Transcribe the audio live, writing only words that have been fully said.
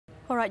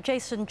All right,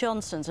 Jason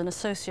Johnson's an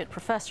associate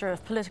professor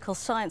of political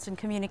science and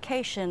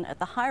communication at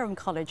the Hiram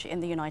College in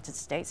the United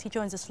States. He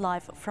joins us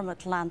live from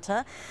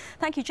Atlanta.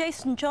 Thank you,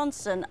 Jason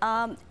Johnson.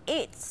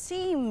 It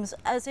seems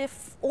as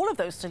if all of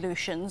those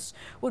solutions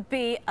would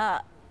be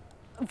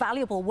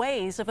valuable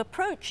ways of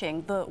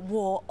approaching the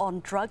war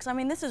on drugs. I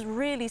mean, this is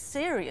really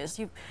serious.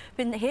 You've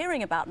been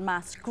hearing about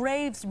mass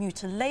graves,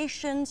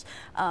 mutilations,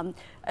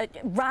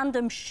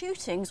 random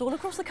shootings all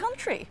across the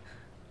country.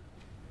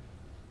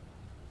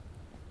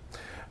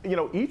 You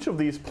know, each of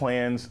these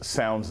plans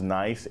sounds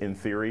nice in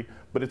theory,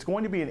 but it's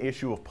going to be an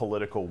issue of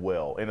political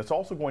will, and it's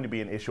also going to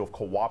be an issue of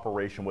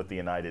cooperation with the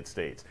United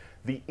States.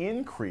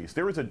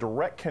 There is a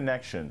direct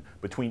connection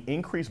between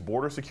increased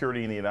border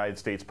security in the United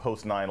States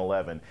post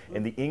 9/11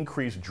 and the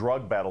increased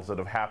drug battles that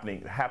are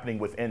happening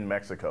within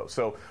Mexico.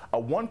 So a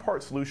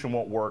one-part solution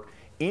won't work.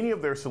 Any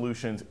of their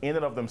solutions in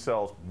and of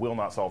themselves will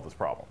not solve this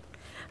problem.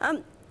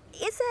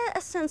 Is there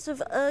a sense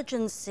of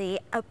urgency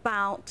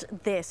about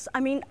this? I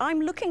mean, I'm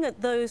looking at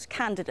those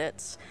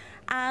candidates,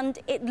 and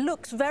it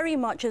looks very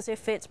much as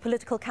if it's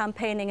political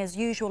campaigning as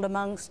usual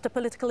amongst the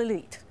political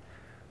elite.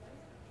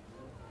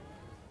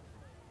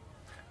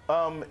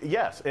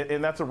 Yes,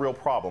 and that's a real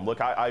problem. Look,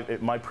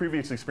 my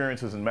previous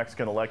experiences in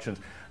Mexican elections,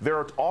 there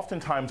are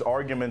oftentimes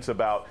arguments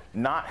about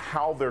not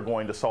how they're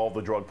going to solve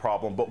the drug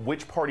problem, but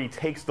which party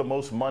takes the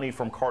most money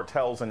from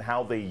cartels and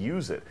how they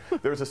use it.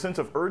 There's a sense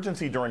of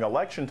urgency during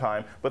election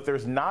time, but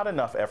there's not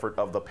enough effort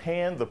of the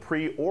PAN, the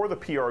PRI, or the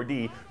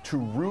PRD to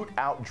root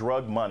out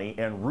drug money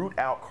and root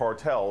out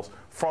cartels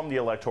from the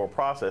electoral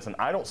process. And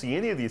I don't see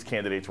any of these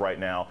candidates right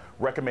now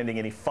recommending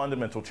any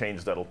fundamental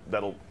changes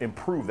that'll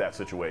improve that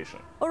situation.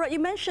 All right, you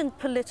mentioned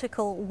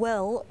political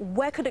will.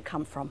 Where could it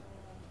come from?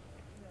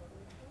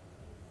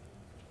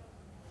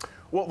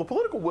 Well, the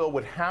political will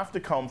would have to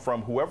come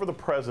from whoever the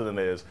president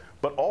is,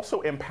 but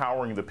also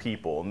empowering the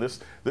people. And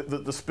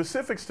the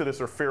specifics to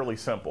this are fairly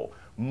simple.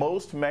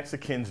 Most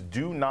Mexicans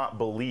do not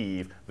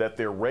believe that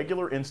their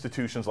regular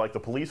institutions like the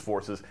police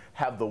forces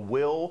have the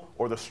will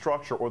or the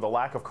structure or the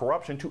lack of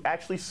corruption to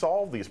actually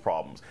solve these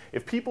problems.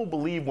 If people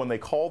believe when they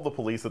called the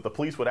police that the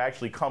police would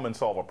actually come and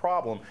solve a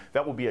problem,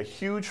 that would be a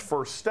huge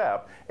first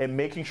step in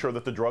making sure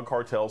that the drug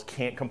cartels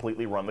can't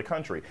completely run the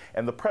country.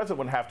 And the president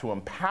would have to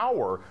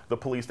empower the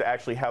police to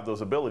actually have those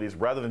abilities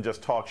rather than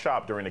just talk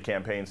shop during the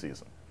campaign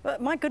season. But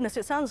my goodness,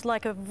 it sounds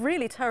like a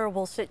really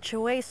terrible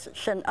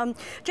situation.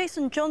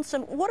 Jason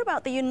Johnson, what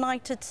about the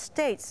United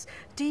States?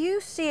 Do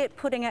you see it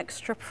putting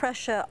extra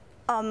pressure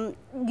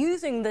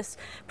using this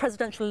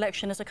presidential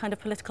election as a kind of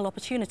political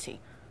opportunity?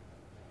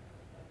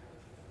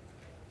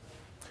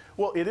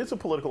 Well, it is a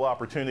political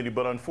opportunity,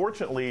 but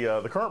unfortunately,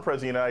 the current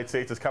president of the United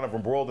States is kind of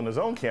embroiled in his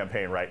own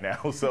campaign right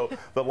now. So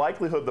the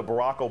likelihood that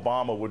Barack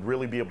Obama would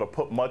really be able to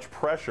put much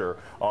pressure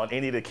on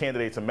any of the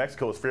candidates in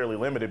Mexico is fairly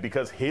limited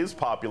because his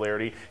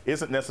popularity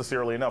isn't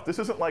necessarily enough. This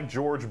isn't like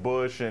George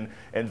Bush and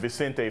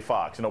Vicente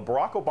Fox. You know,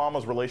 Barack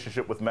Obama's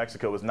relationship with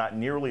Mexico is not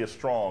nearly as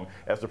strong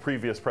as the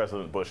previous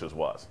President Bush's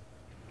was.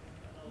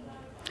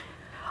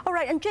 All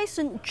right, and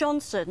Jason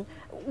Johnson,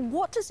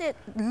 what does it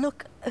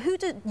look, who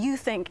do you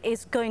think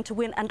is going to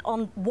win and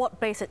on what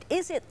basis?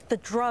 Is it the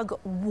drug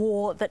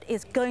war that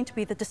is going to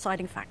be the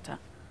deciding factor?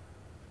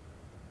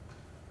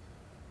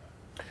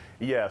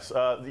 Yes.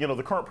 You know,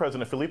 the current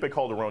president, Felipe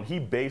Calderón, he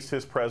based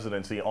his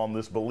presidency on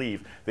this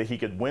belief that he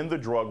could win the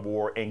drug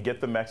war and get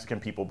the Mexican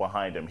people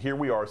behind him. Here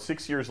we are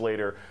 6 years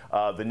later.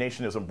 The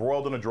nation is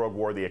embroiled in a drug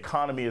war. The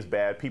economy is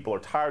bad. People are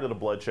tired of the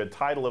bloodshed,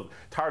 tired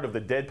of the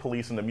dead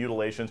police and the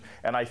mutilations.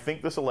 And I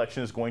think this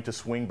election is going to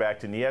swing back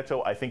to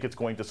Nieto. I think it's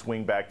going to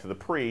swing back to the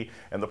PRI.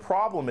 And the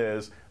problem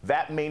is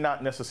that may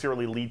not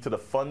necessarily lead to the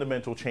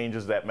fundamental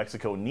changes that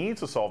Mexico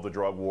needs to solve the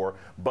drug war.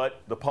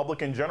 But the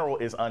public in general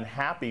is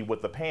unhappy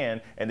with the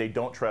PAN, and they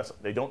don't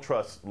trust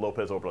López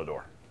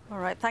Obrador. All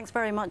right, thanks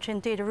very much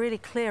indeed. A really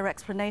clear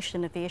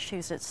explanation of the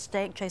issues at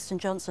stake. Jason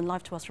Johnson,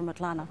 live to us from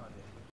Atlanta.